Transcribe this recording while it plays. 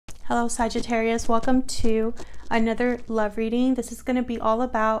Hello Sagittarius, welcome to another love reading. This is going to be all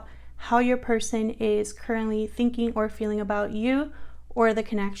about how your person is currently thinking or feeling about you or the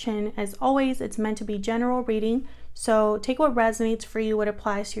connection. As always, it's meant to be general reading, so take what resonates for you, what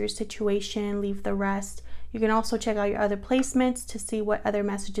applies to your situation, leave the rest. You can also check out your other placements to see what other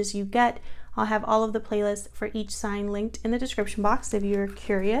messages you get. I'll have all of the playlists for each sign linked in the description box if you're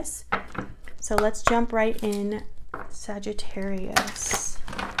curious. So let's jump right in. Sagittarius.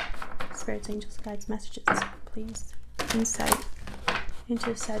 Spirits, angels, guides, messages, please. Insight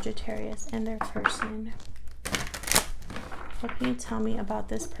into Sagittarius and their person. What can you tell me about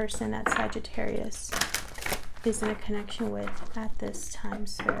this person that Sagittarius is in a connection with at this time,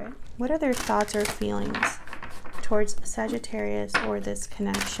 Spirit? What are their thoughts or feelings towards Sagittarius or this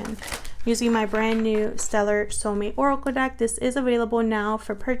connection? Using my brand new Stellar Soulmate Oracle deck. This is available now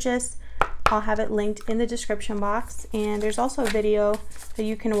for purchase. I'll have it linked in the description box, and there's also a video that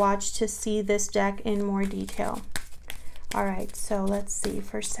you can watch to see this deck in more detail. All right, so let's see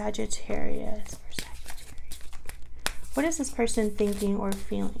for Sagittarius. What is this person thinking or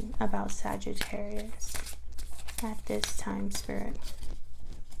feeling about Sagittarius at this time, Spirit?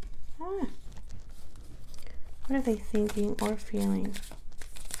 What are they thinking or feeling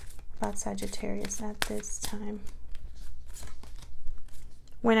about Sagittarius at this time?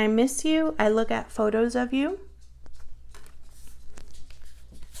 When I miss you, I look at photos of you.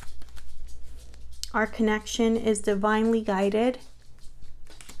 Our connection is divinely guided.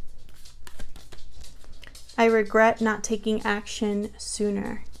 I regret not taking action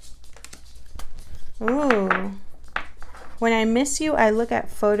sooner. Ooh. When I miss you, I look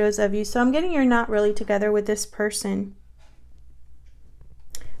at photos of you. So I'm getting you're not really together with this person.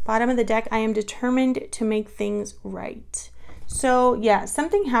 Bottom of the deck, I am determined to make things right. So yeah,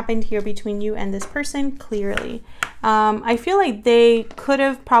 something happened here between you and this person, clearly. I feel like they could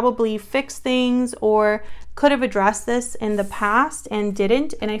have probably fixed things or could have addressed this in the past and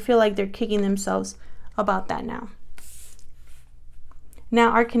didn't. And I feel like they're kicking themselves about that now. Now,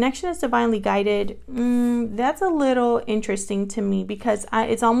 our connection is divinely guided. That's a little interesting to me because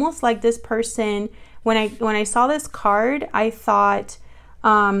it's almost like this person, when I saw this card, I thought,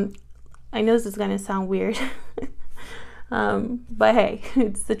 I know this is going to sound weird. But hey,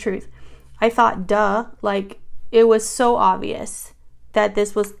 it's the truth. I thought, duh, like it was so obvious that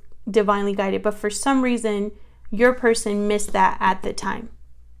this was divinely guided, but for some reason, your person missed that at the time.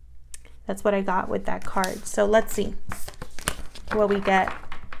 That's what I got with that card. So let's see what we get.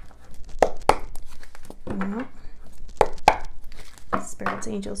 Spirits,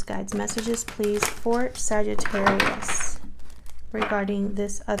 angels, guides, messages, please, for Sagittarius regarding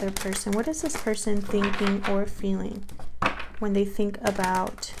this other person. What is this person thinking or feeling when they think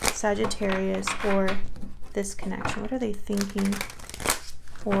about Sagittarius or this connection? What are they thinking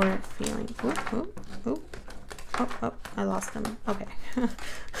or feeling? Oh, I lost them. Okay.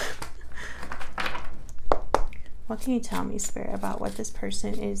 What can you tell me, Spirit, about what this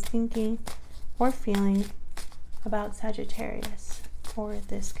person is thinking or feeling about Sagittarius or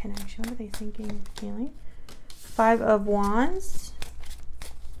this connection? What are they thinking, feeling? 5 of Wands.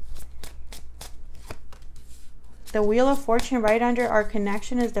 The Wheel of Fortune right under our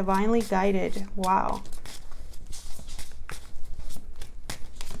connection is divinely guided. Wow.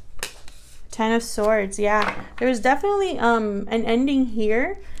 10 of Swords. Yeah, there's definitely an ending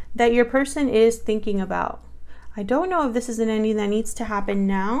here that your person is thinking about. I don't know if this is an ending that needs to happen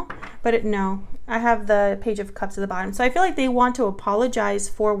now, but no. I have the Page of Cups at the bottom. So I feel like they want to apologize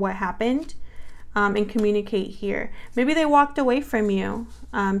for what happened and communicate here. Maybe they walked away from you,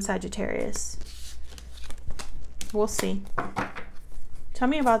 Sagittarius. We'll see. Tell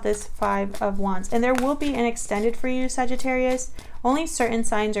me about this 5 of Wands. And there will be an extended for you, Sagittarius. Only certain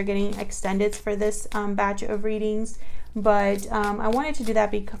signs are getting extended for this batch of readings. But I wanted to do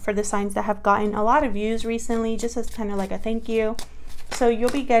that for the signs that have gotten a lot of views recently, just as kind of like a thank you. So you'll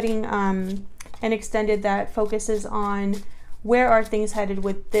be getting an extended that focuses on where are things headed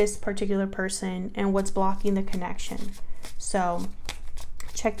with this particular person and what's blocking the connection. So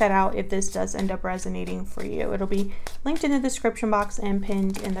check that out if this does end up resonating for you. It'll be linked in the description box and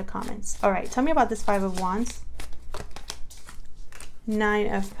pinned in the comments. All right, tell me about this 5 of Wands.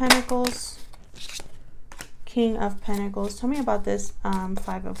 9 of Pentacles. King of Pentacles. Tell me about this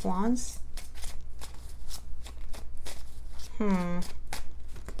 5 of Wands.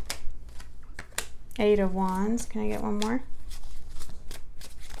 8 of Wands. Can I get one more?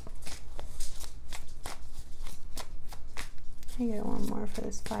 Can I get one more for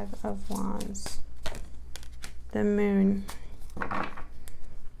this 5 of Wands? The Moon. I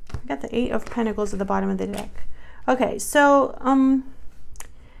got the 8 of Pentacles at the bottom of the deck. Okay, so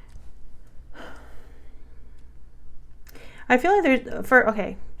I feel like there's,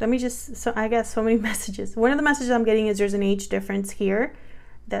 okay, let me just, so I got so many messages. One of the messages I'm getting is there's an age difference here.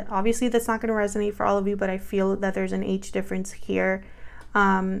 That obviously that's not going to resonate for all of you, but I feel that there's an age difference here.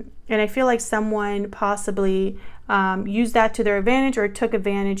 And I feel like someone possibly used that to their advantage or took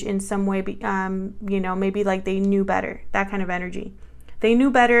advantage in some way, you know, maybe like they knew better, that kind of energy. They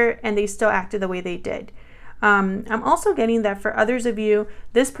knew better and they still acted the way they did. I'm also getting that for others of you,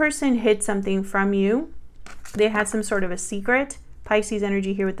 this person hid something from you. They had some sort of a secret, Pisces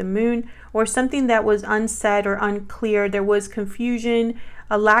energy here with the moon, or something that was unsaid or unclear. There was confusion,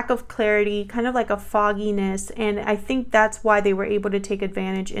 a lack of clarity, kind of like a fogginess. And I think that's why they were able to take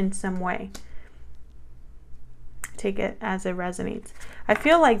advantage in some way. Take it as it resonates. I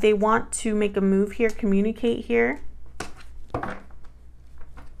feel like they want to make a move here, communicate here.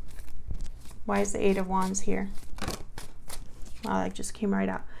 Why is the Eight of Wands here? Wow, that just came right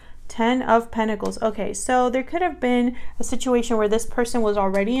out. 10 of Pentacles. Okay, so there could have been a situation where this person was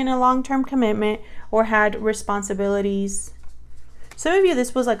already in a long-term commitment or had responsibilities. Some of you,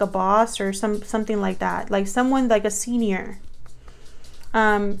 this was like a boss or something like that, like someone like a senior.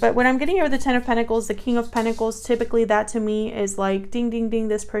 But when I'm getting here with the 10 of Pentacles, the King of Pentacles, typically that to me is like ding, ding, ding.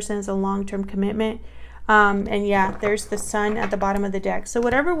 This person is a long-term commitment. And yeah, there's the Sun at the bottom of the deck. So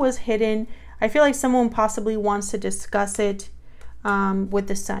whatever was hidden, I feel like someone possibly wants to discuss it with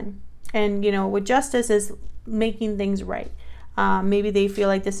the Sun. And, you know, with Justice is making things right. Maybe they feel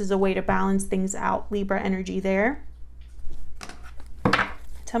like this is a way to balance things out. Libra energy there.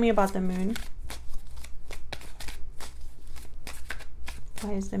 Tell me about the Moon.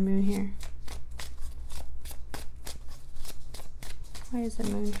 Why is the Moon here? Why is the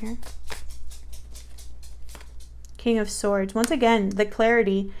Moon here? King of Swords. Once again, the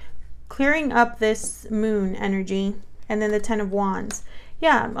clarity, clearing up this Moon energy, and then the 10 of Wands.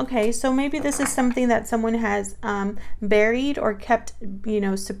 Yeah, okay, so maybe this is something that someone has buried or kept, you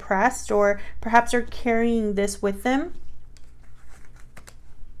know, suppressed, or perhaps they're carrying this with them.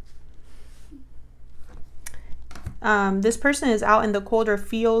 This person is out in the cold or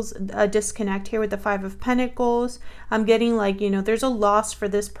feels a disconnect here with the 5 of Pentacles. I'm getting like, you know, there's a loss for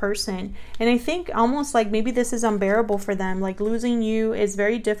this person. And I think almost like maybe this is unbearable for them. Like losing you is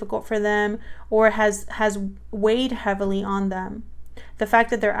very difficult for them, or has weighed heavily on them. The fact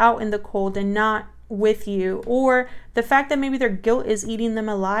that they're out in the cold and not with you, or the fact that maybe their guilt is eating them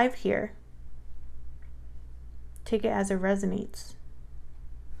alive here. Take it as it resonates.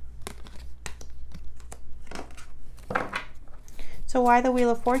 So why the Wheel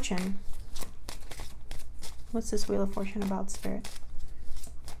of Fortune? What's this Wheel of Fortune about, Spirit?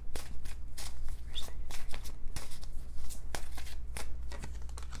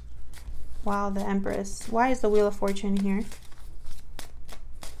 Wow, the Empress. Why is the Wheel of Fortune here?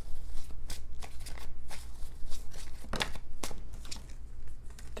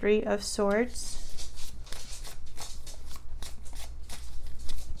 Three of Swords.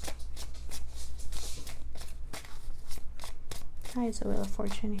 Why is the Wheel of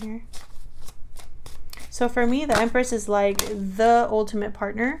Fortune here? So for me, the Empress is like the ultimate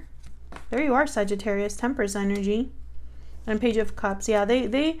partner. There you are, Sagittarius, Temperance energy. And Page of Cups. Yeah,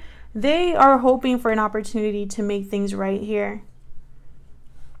 they are hoping for an opportunity to make things right here.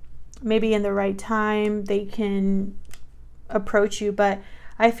 Maybe in the right time they can approach you, but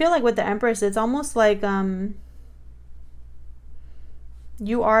I feel like with the Empress, it's almost like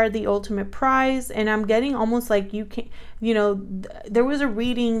you are the ultimate prize, and I'm getting almost like you can, you know, there was a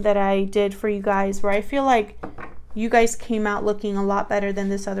reading that I did for you guys where I feel like you guys came out looking a lot better than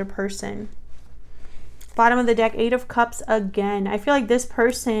this other person. Bottom of the deck, 8 of Cups again. I feel like this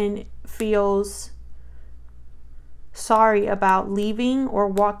person feels sorry about leaving or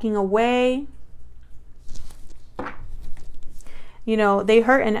walking away. You know, they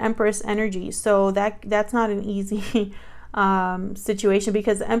hurt an Empress energy, so that's not an easy situation,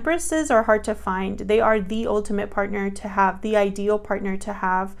 because Empresses are hard to find. They are the ultimate partner to have, the ideal partner to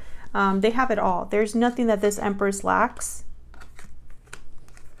have. They have it all. There's nothing that this Empress lacks.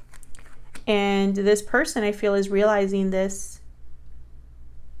 And this person, I feel, is realizing this.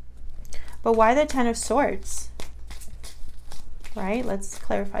 But why the 10 of Swords? Right? Let's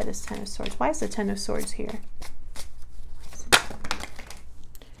clarify this 10 of Swords. Why is the 10 of Swords here?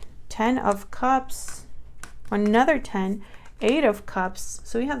 10 of Cups. Another 10. 8 of Cups.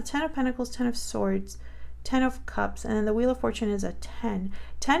 So we have the 10 of Pentacles, 10 of Swords, 10 of Cups, and then the Wheel of Fortune is a 10.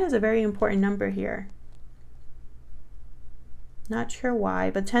 10 is a very important number here. Not sure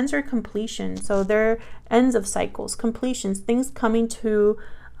why, but 10s are completion. So they're ends of cycles, completions, things coming to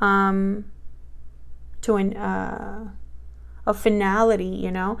a finality,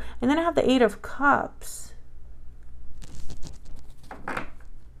 you know. And then I have the 8 of Cups.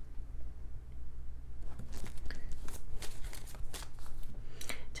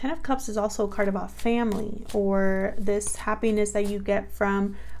 Ten of Cups is also a card about family, or this happiness that you get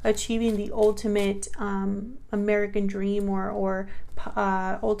from achieving the ultimate American dream, or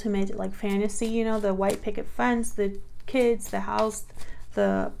ultimate like fantasy, you know, the white picket fence, the kids, the house,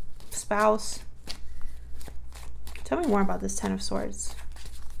 the spouse. Tell me more about this Ten of Swords.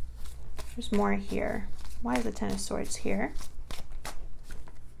 There's more here. Why is the Ten of Swords here?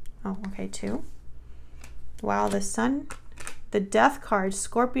 Oh, okay, 2. Wow, the Sun, the Death card,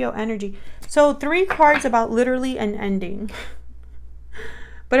 Scorpio energy. So 3 cards about literally an ending.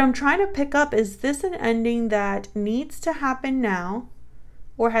 But I'm trying to pick up, is this an ending that needs to happen now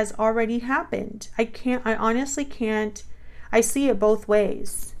or has already happened? I honestly can't. I see it both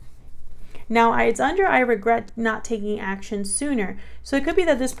ways. Now, it's under I regret not taking action sooner. So it could be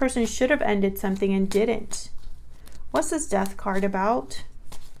that this person should have ended something and didn't. What's this Death card about?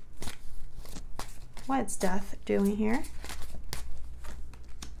 What's Death doing here?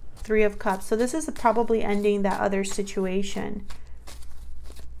 3 of Cups. So this is probably ending that other situation.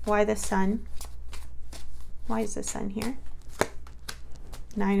 Why the Sun? Why is the Sun here?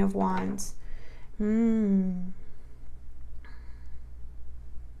 9 of Wands.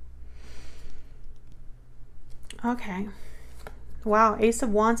 Okay. Wow. Ace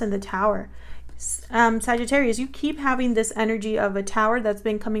of Wands and the Tower. Sagittarius, you keep having this energy of a tower that's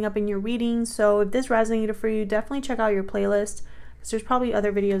been coming up in your reading. So if this resonated for you, definitely check out your playlist, because there's probably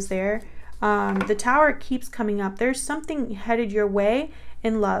other videos there. The Tower keeps coming up. There's something headed your way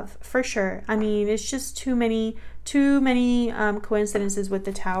in love, for sure. I mean, it's just too many coincidences with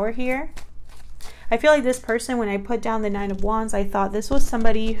the Tower here. I feel like this person, when I put down the 9 of Wands, I thought this was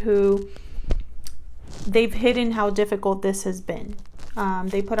somebody who they've hidden how difficult this has been.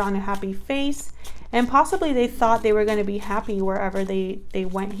 They put on a happy face, and possibly they thought they were going to be happy wherever they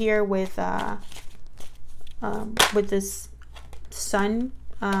went here with this Sun.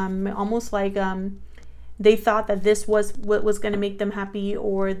 Almost like they thought that this was what was going to make them happy,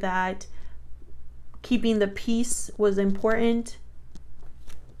 or that keeping the peace was important.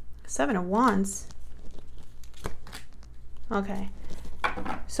 7 of Wands. Okay.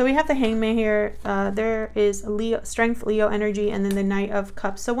 So we have the Hangman here. There is Leo, Strength, Leo energy, and then the Knight of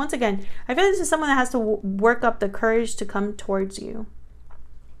Cups. So once again, I feel like this is someone that has to work up the courage to come towards you.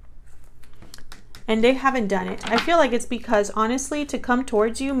 And they haven't done it. I feel like it's because, honestly, to come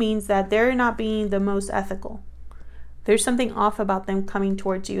towards you means that they're not being the most ethical. There's something off about them coming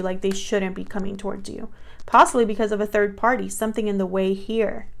towards you, like they shouldn't be coming towards you. Possibly because of a third party, something in the way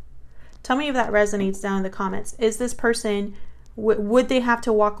here. Tell me if that resonates down in the comments. Is this person, would they have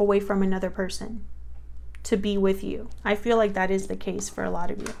to walk away from another person to be with you? I feel like that is the case for a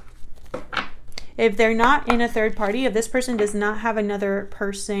lot of you. If they're not in a third party, if this person does not have another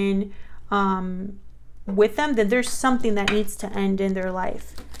person with them, then there's something that needs to end in their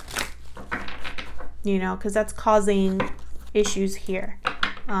life, you know, because that's causing issues here.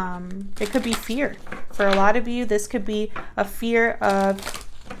 It could be fear for a lot of you. This could be a fear of,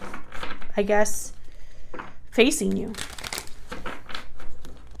 I guess, facing you.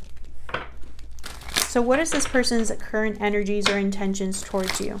 So what is this person's current energies or intentions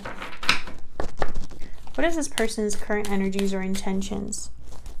towards you? What is this person's current energies or intentions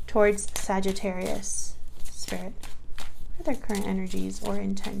towards Sagittarius? Spirit, what are their current energies or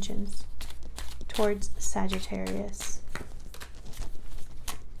intentions towards Sagittarius?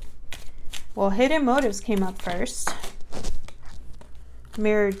 Well, hidden motives came up first.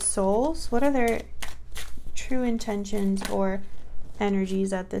 Mirrored souls, what are their true intentions or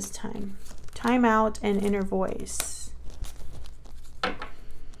energies at this time? Time out and inner voice.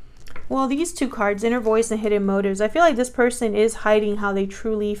 Well, these two cards, inner voice and hidden motives, I feel like this person is hiding how they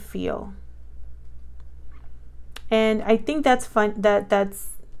truly feel. And I think that's fun. That's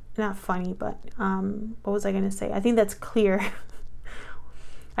not funny, but what was I going to say? I think that's clear.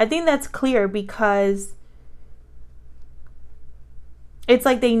 I think that's clear because it's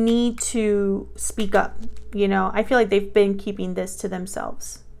like they need to speak up. You know, I feel like they've been keeping this to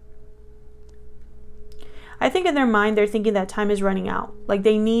themselves. I think in their mind, they're thinking that time is running out. Like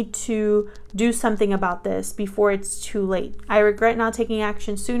they need to do something about this before it's too late. I regret not taking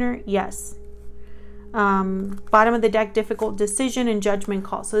action sooner. Yes. Bottom of the deck, difficult decision and judgment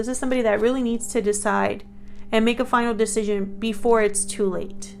call. So this is somebody that really needs to decide and make a final decision before it's too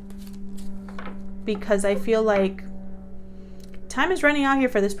late. Because I feel like time is running out here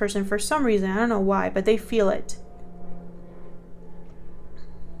for this person for some reason. I don't know why, but they feel it.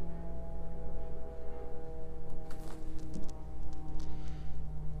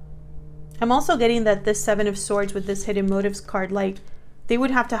 I'm also getting that this 7 of Swords with this hidden motives card, like they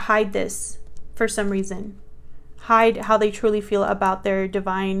would have to hide this for some reason. hide how they truly feel about their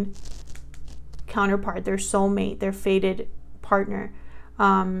divine counterpart, their soulmate, their fated partner,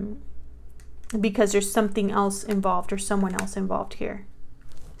 because there's something else involved or someone else involved here.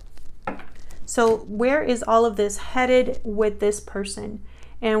 So where is all of this headed with this person?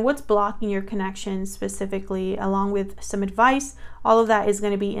 And what's blocking your connection specifically, along with some advice? All of that is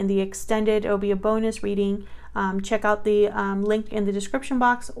going to be in the extended. It'll be a bonus reading. Check out the link in the description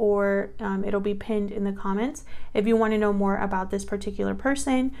box, or it'll be pinned in the comments if you want to know more about this particular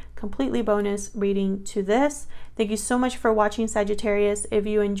person. Completely bonus reading to this. Thank you so much for watching, Sagittarius. If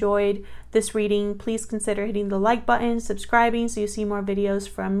you enjoyed this reading, please consider hitting the like button, subscribing so you see more videos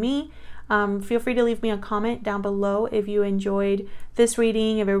from me. Feel free to leave me a comment down below if you enjoyed this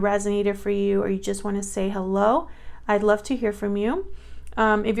reading, if it resonated for you, or you just want to say hello. I'd love to hear from you.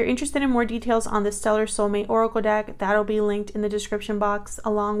 If you're interested in more details on the Stellar Soulmate Oracle deck, that'll be linked in the description box,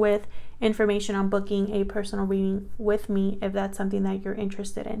 along with information on booking a personal reading with me if that's something that you're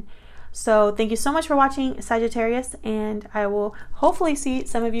interested in. So thank you so much for watching, Sagittarius, and I will hopefully see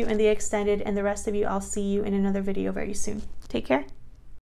some of you in the extended, and the rest of you, I'll see you in another video very soon. Take care.